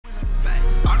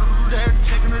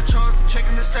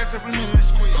the stats every minute.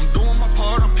 I'm doing my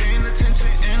part, I'm paying attention,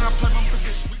 and I play my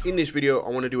position. In this video, I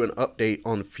want to do an update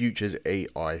on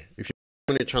FuturesAI. If you're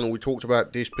on the channel, we talked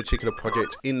about this particular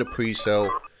project in the pre-sale,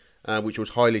 which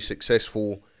was highly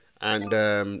successful. And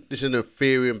this is an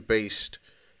Ethereum-based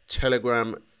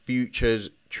Telegram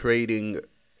futures trading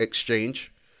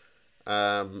exchange.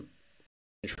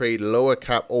 Trade lower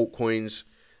cap altcoins,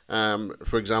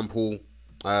 for example,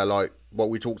 like what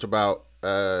we talked about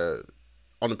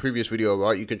on the previous video,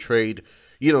 right? You can trade,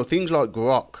 things like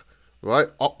Grok,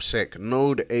 right? OPSEC,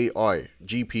 Node AI,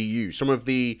 GPU, some of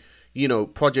the,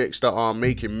 projects that are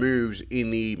making moves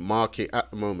in the market at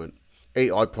the moment.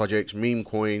 AI projects, meme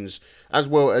coins, as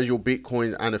well as your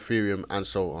Bitcoin and Ethereum and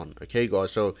so on. Okay,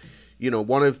 guys. So,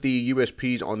 one of the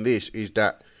USPs on this is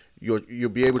that you'll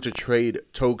be able to trade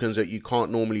tokens that you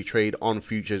can't normally trade on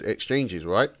futures exchanges,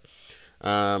 right?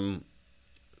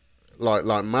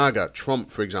 Like MAGA, Trump,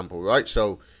 for example, right?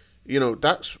 So,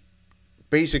 that's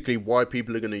basically why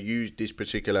people are going to use this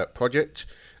particular project.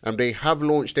 And they have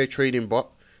launched their trading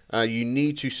bot. You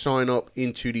need to sign up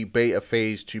into the beta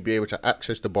phase to be able to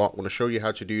access the bot. I want to show you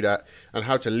how to do that and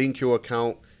how to link your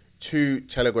account to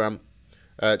Telegram,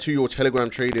 to your Telegram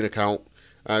trading account.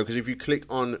 Because if you click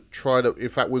on in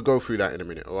fact, we'll go through that in a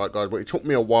minute, all right, guys? But it took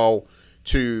me a while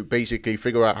to basically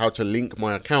figure out how to link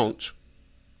my account.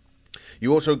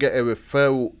 You also get a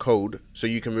referral code, so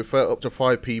you can refer up to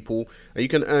 5 people, and you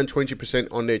can earn 20%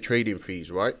 on their trading fees,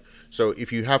 right? So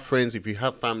if you have friends, if you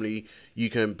have family,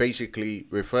 you can basically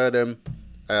refer them.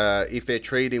 If they're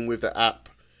trading with the app,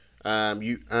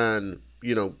 you earn,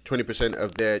 20%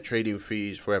 of their trading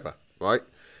fees forever, right?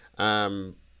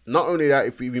 Not only that,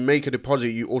 if you make a deposit,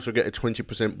 you also get a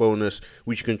 20% bonus,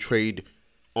 which you can trade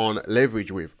on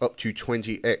leverage with, up to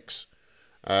 20x.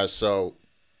 So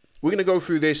we're going to go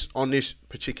through this on this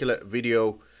particular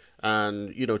video,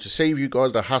 and, to save you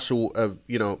guys the hassle of,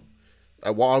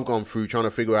 what I've gone through trying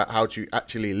to figure out how to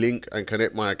actually link and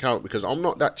connect my account, because I'm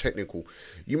not that technical.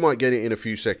 You might get it in a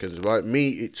few seconds, right?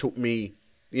 It took me,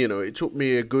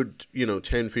 a good,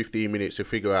 10, 15 minutes to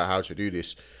figure out how to do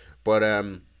this. But,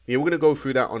 yeah, we're going to go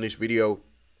through that on this video.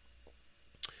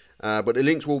 But the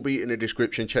links will be in the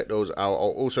description. Check those out. I'll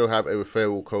also have a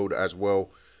referral code as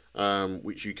well,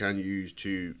 which you can use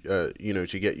to,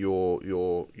 to get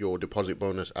your deposit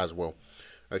bonus as well.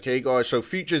 Okay, guys. So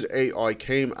FuturesAI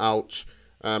came out.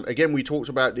 Again, we talked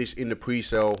about this in the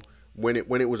pre-sale when it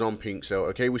was on pink sale.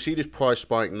 Okay, we see this price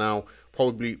spike now.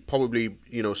 Probably,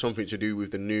 something to do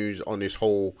with the news on this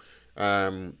whole,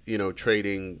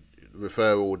 trading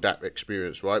referral DApp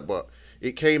experience, right? But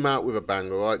it came out with a bang,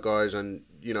 all right, guys. And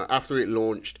after it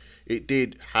launched, it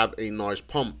did have a nice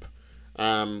pump.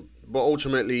 But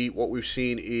ultimately, what we've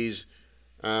seen is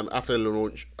after the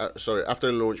launch,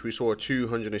 we saw a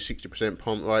 260%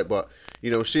 pump, right? But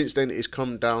since then it's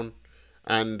come down,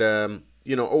 and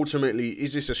ultimately,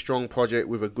 is this a strong project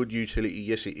with a good utility?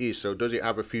 Yes, it is. So does it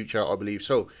have a future? I believe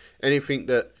so. Anything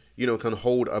that can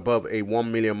hold above a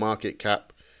 1 million market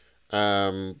cap,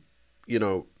 it's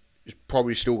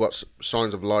probably still got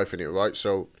signs of life in it, right?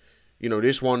 So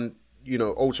this one,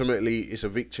 ultimately is a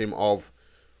victim of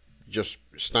just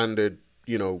standard,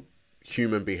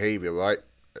 human behavior, right?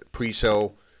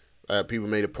 Pre-sale, people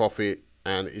made a profit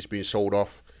and it's been sold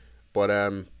off. But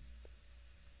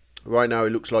right now it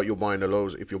looks like you're buying the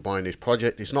lows if you're buying this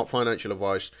project. It's not financial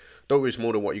advice. Don't risk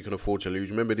more than what you can afford to lose.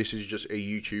 Remember, this is just a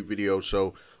YouTube video,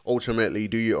 so ultimately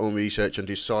do your own research and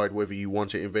decide whether you want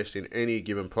to invest in any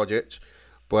given project.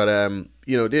 But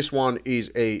this one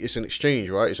it's an exchange,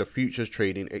 right? It's a futures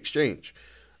trading exchange.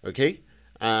 Okay,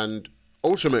 and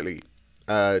ultimately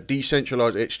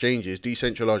decentralized exchanges,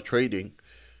 decentralized trading,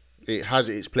 it has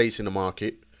its place in the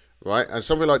market, right? And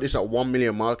something like this at 1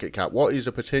 million market cap, what is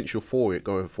the potential for it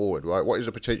going forward, right? What is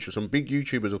the potential? Some big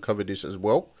YouTubers have covered this as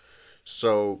well,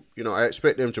 so I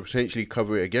expect them to potentially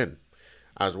cover it again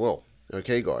as well.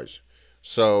 Okay, guys.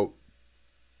 So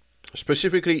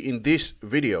specifically in this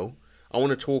video, I want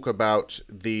to talk about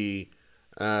the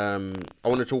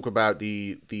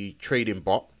trading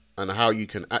bot and how you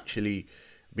can actually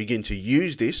begin to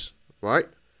use this, right?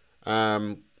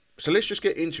 So let's just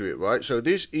get into it, right? So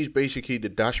this is basically the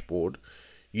dashboard.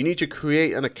 You need to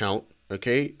create an account,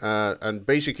 okay? And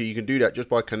basically you can do that just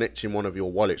by connecting one of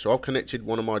your wallets. So I've connected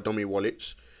one of my dummy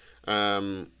wallets,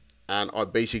 and I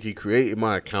basically created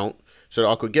my account so that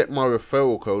I could get my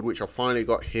referral code, which I finally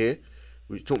got here,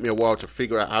 which took me a while to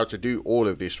figure out how to do all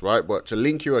of this, right? But to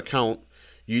link your account,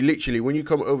 you literally, when you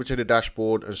come over to the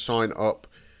dashboard and sign up,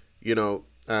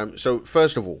 so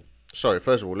first of all,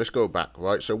 let's go back,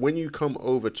 right? So when you come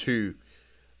over to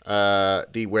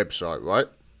the website, right?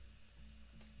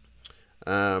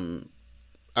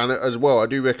 and as well, I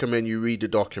do recommend you read the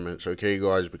documents, okay,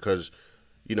 guys, because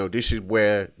you know, this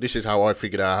is how I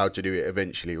figured out how to do it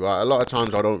eventually, right? A lot of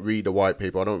times I don't read the white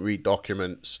paper, I don't read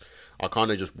documents, I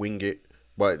kind of just wing it.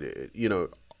 But you know,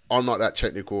 I'm not that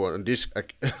technical. On this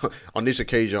on this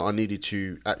occasion, I needed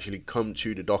to actually come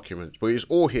to the documents, but it's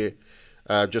all here,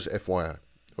 just FYI,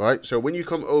 right? So when you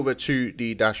come over to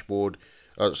the dashboard,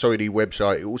 sorry, the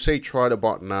website, it will say try the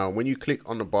bot now. When you click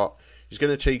on the bot, it's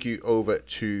going to take you over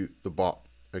to the bot,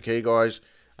 okay, guys,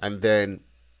 and then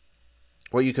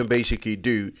what you can basically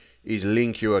do is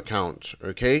link your account,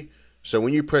 okay? So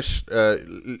when you press,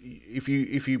 if you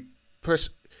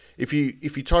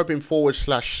type in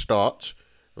 /start,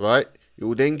 right, it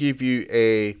will then give you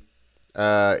a,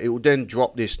 it will then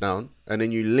drop this down, and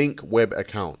then you link web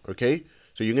account, okay?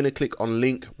 So you're going to click on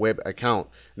link web account,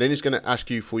 and then it's going to ask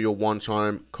you for your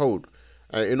one-time code.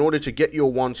 In order to get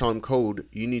your one-time code,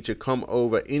 you need to come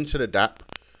over into the DApp,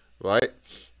 right?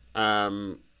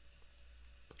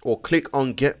 Or click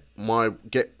on get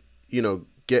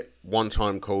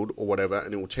one-time code or whatever,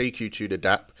 and it will take you to the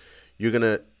DApp. You're going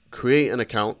to create an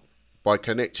account by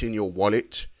connecting your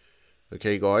wallet,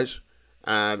 okay, guys,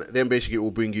 and then basically it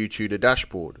will bring you to the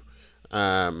dashboard.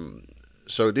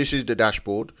 So this is the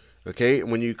dashboard, okay,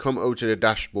 and when you come over to the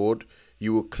dashboard,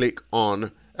 you will click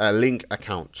on link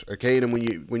account, okay, and then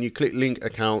when you click link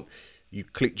account, you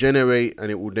click generate,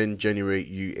 and it will then generate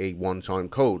you a one-time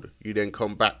code. You then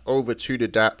come back over to the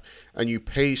DApp and you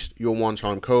paste your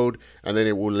one-time code, and then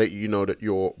it will let you know that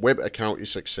your web account is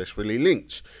successfully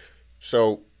linked.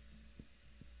 So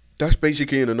that's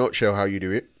basically in a nutshell how you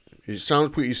do it. It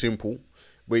sounds pretty simple,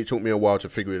 but it took me a while to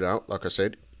figure it out, like I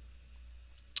said.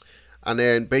 And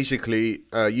then basically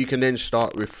you can then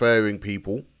start referring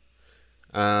people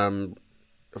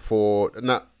for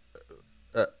that.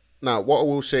 Now, what I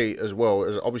will say as well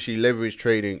is obviously leverage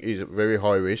trading is very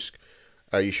high risk.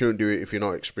 You shouldn't do it if you're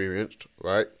not experienced,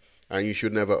 right? And you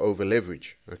should never over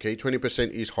leverage. Okay,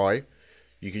 20% is high.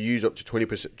 You can use up to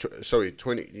 20%. Sorry,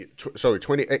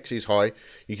 20x is high.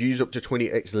 You can use up to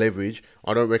 20x leverage.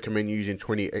 I don't recommend using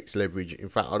 20x leverage. In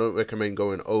fact, I don't recommend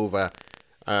going over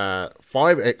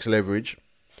 5x leverage.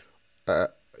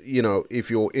 You know, if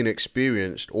you're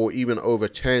inexperienced, or even over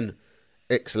 10x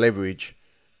leverage.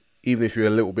 Even if you're a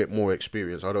little bit more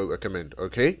experienced, I don't recommend,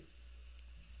 okay?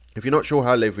 If you're not sure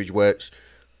how leverage works,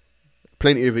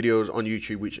 plenty of videos on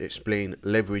YouTube which explain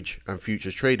leverage and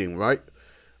futures trading, right?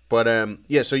 But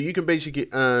yeah, so you can basically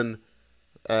earn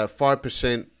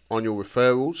 5% on your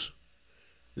referrals.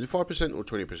 Is it 5% or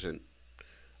 20%?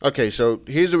 Okay, so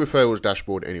here's the referrals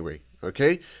dashboard anyway,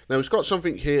 okay? Now it's got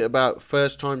something here about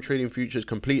first time trading futures,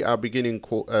 complete our beginner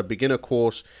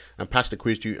course and pass the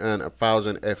quiz to earn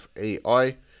 1,000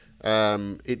 FAI.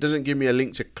 It doesn't give me a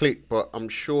link to click, but I'm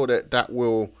sure that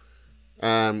will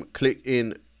click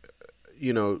in,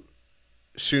 you know,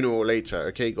 sooner or later,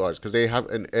 okay, guys, because they have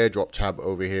an airdrop tab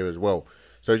over here as well.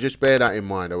 So just bear that in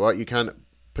mind, all right? You can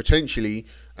potentially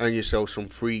earn yourself some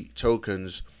free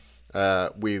tokens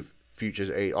with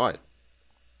FuturesAI,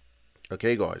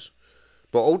 okay, guys.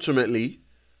 But ultimately,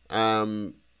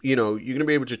 you know, you're going to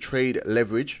be able to trade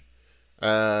leverage,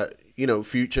 you know,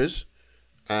 futures.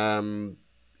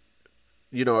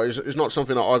 You know, it's not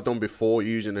something that I've done before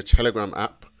using a Telegram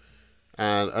app.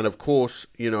 And of course,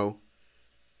 you know,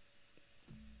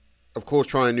 of course,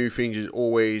 trying new things is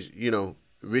always, you know,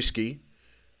 risky.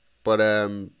 But,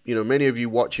 you know, many of you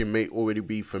watching may already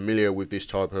be familiar with this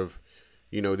type of,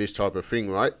 you know, this type of thing,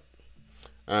 right?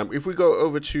 If we go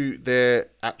over to their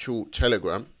actual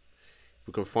Telegram,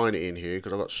 we can find it in here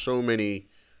because I've got so many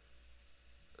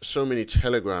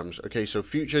Telegrams. Okay, so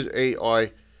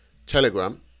FuturesAI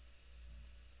Telegram.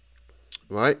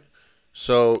 Right,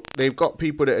 so they've got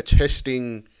people that are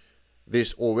testing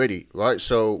this already, right?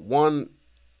 So one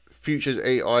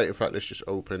FuturesAI, in fact, let's just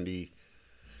open the,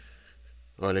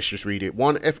 let's just read it.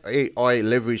 One FAI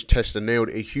leverage tester nailed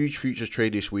a huge futures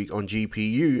trade this week on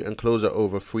GPU and closed at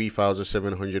over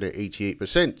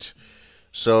 3,788%.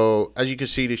 So as you can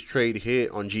see, this trade here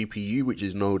on GPU, which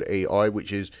is Node AI,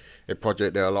 which is a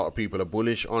project that a lot of people are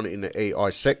bullish on in the AI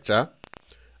sector.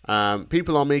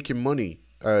 People are making money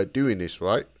doing this,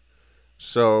 right?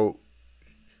 So,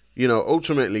 you know,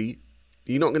 ultimately,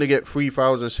 you're not going to get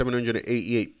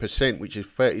 3,788%, which is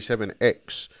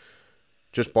 37x,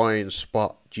 just buying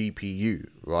spot GPU,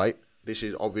 right? This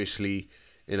is obviously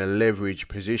in a leverage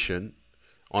position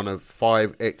on a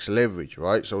 5x leverage,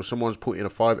 right? So someone's put in a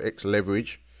 5x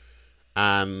leverage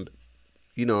and,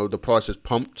 you know, the price has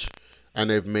pumped and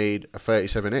they've made a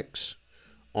 37x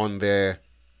on their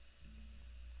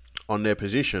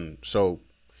position. So,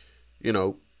 you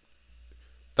know,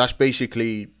 that's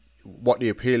basically what the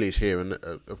appeal is here. And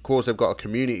of course, they've got a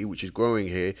community which is growing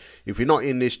here. If you're not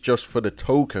in this just for the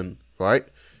token, right?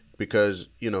 Because,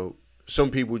 you know,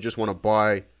 some people just want to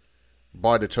buy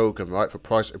the token, right, for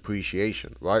price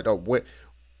appreciation, right?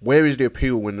 Where is the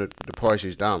appeal when the price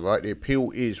is down, right? The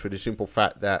appeal is for the simple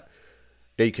fact that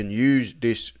they can use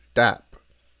this dApp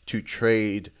to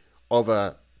trade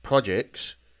other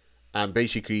projects and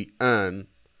basically earn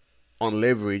on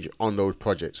leverage on those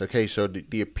projects. Okay, so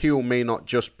the appeal may not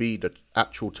just be the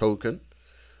actual token.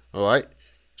 All right,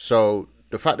 so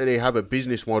the fact that they have a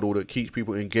business model that keeps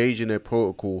people engaged in their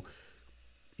protocol,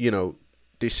 you know,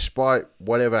 despite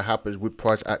whatever happens with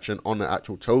price action on the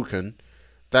actual token,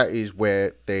 that is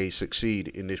where they succeed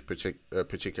in this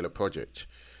particular project.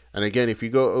 And again, if you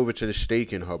go over to the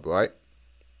staking hub, right,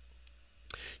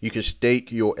 you can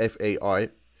stake your FAI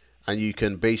and you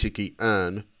can basically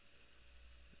earn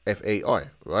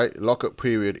FAI, right? Lockup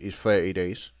period is 30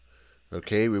 days.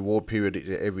 Okay, reward period is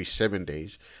every 7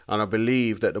 days. And I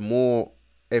believe that the more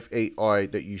FAI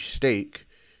that you stake,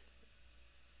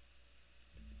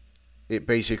 it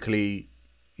basically,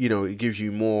 you know, it gives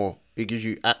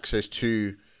you access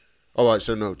to, all right,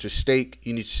 so no, to stake,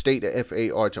 you need to stake the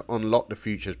FAI to unlock the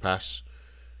futures pass,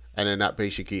 and then that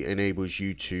basically enables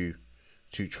you to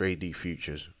trade the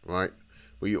futures, right?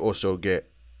 But you also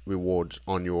get rewards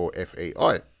on your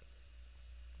FAI.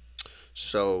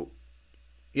 So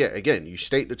yeah, again, you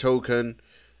stake the token,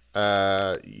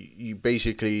 you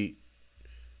basically,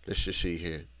 let's just see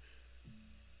here.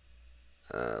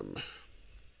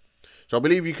 So I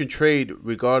believe you can trade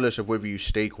regardless of whether you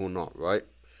stake or not, right?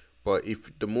 But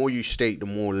if the more you stake, the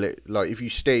more if you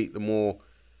stake, the more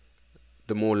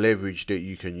leverage that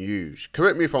you can use.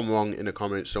 Correct me if I'm wrong in the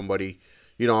comments, somebody.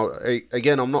 You know,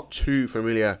 again, I'm not too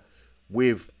familiar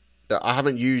with that. I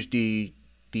haven't used the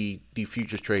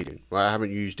futures trading, right? I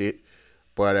haven't used it,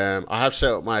 but I have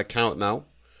set up my account now.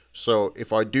 So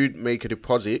if I do make a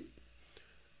deposit,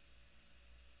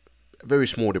 a very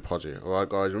small deposit, all right,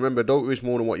 guys. Remember, don't risk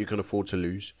more than what you can afford to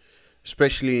lose,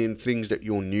 especially in things that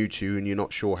you're new to and you're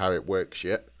not sure how it works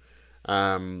yet.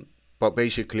 But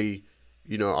basically,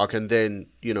 you know, I can then,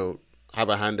 you know, have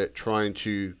a hand at trying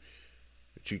to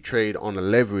trade on a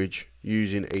leverage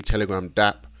using a Telegram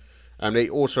dApp. And they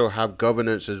also have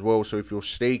governance as well. So if you're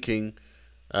staking,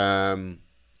 you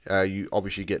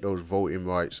obviously get those voting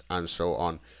rights and so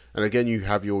on. And again, you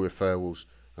have your referrals.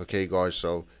 Okay, guys.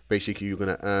 So basically, you're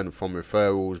going to earn from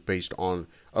referrals based on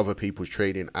other people's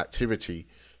trading activity.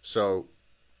 So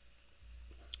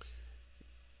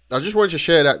I just wanted to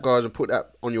share that, guys, and put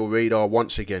that on your radar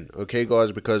once again. Okay,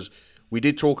 guys, because we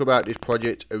did talk about this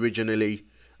project originally.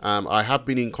 I have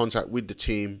been in contact with the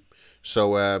team.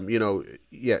 So, you know,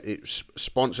 yeah, it's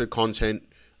sponsored content,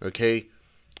 okay?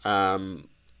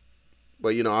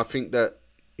 But, you know, I think that,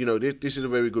 you know, this is a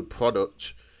very good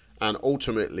product. And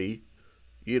ultimately,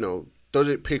 you know, does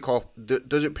it pick up?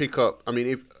 I mean,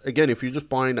 if you're just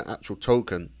buying the actual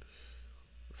token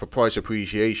for price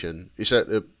appreciation, it's at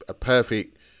a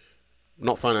perfect,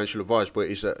 not financial advice, but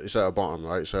it's at a bottom,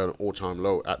 right? It's at an all-time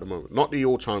low at the moment. Not the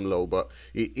all-time low, but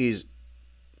it's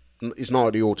not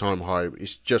at the all-time high.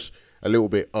 It's just a little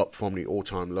bit up from the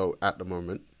all-time low at the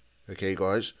moment. Okay,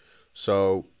 guys.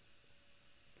 So,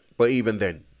 but even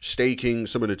then, staking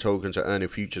some of the tokens to earn a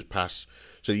futures pass,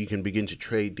 so you can begin to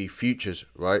trade the futures,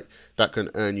 right? That can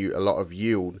earn you a lot of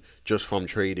yield just from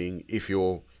trading if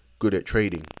you're good at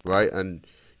trading, right? And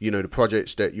you know, the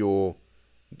projects that you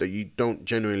don't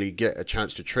generally get a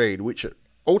chance to trade, which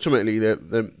ultimately they're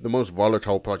the most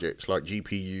volatile projects like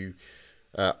GPU,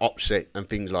 OPSEC and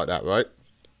things like that, right?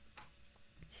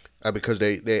 Because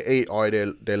they're AI,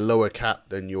 they're lower cap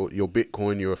than your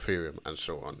Bitcoin, your Ethereum, and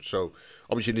so on. So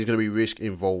obviously there's going to be risk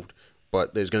involved,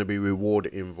 but there's going to be reward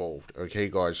involved. Okay,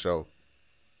 guys. So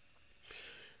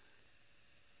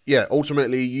yeah,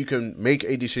 ultimately you can make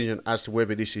a decision as to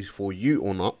whether this is for you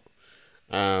or not.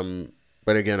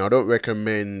 But again, I don't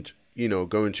recommend, you know,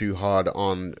 going too hard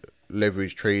on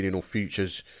leverage trading or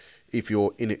futures if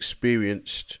you're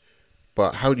inexperienced.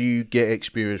 But how do you get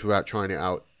experience without trying it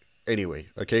out anyway?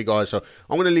 Okay, guys, so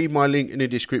I'm going to leave my link in the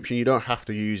description. You don't have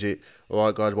to use it, all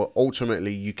right, guys, but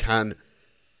ultimately you can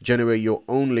generate your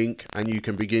own link and you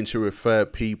can begin to refer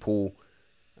people,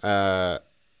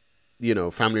 you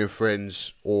know, family and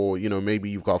friends, or, you know, maybe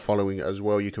you've got a following as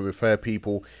well. You can refer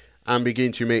people and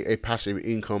begin to make a passive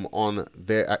income on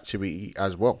their activity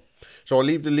as well. So I'll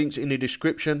leave the links in the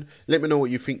description. Let me know what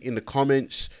you think in the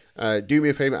comments. Do me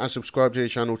a favor and subscribe to the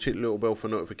channel, hit the little bell for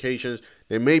notifications.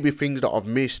 There may be things that I've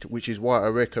missed, which is why I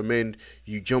recommend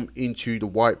you jump into the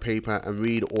white paper and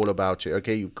read all about it.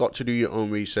 Okay, you've got to do your own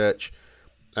research.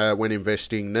 when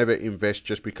investing. Never invest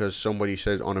just because somebody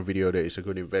says on a video that it's a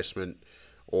good investment,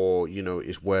 or you know,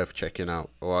 it's worth checking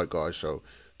out. All right guys, so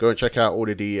go and check out all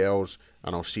the details,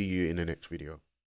 and I'll see you in the next video.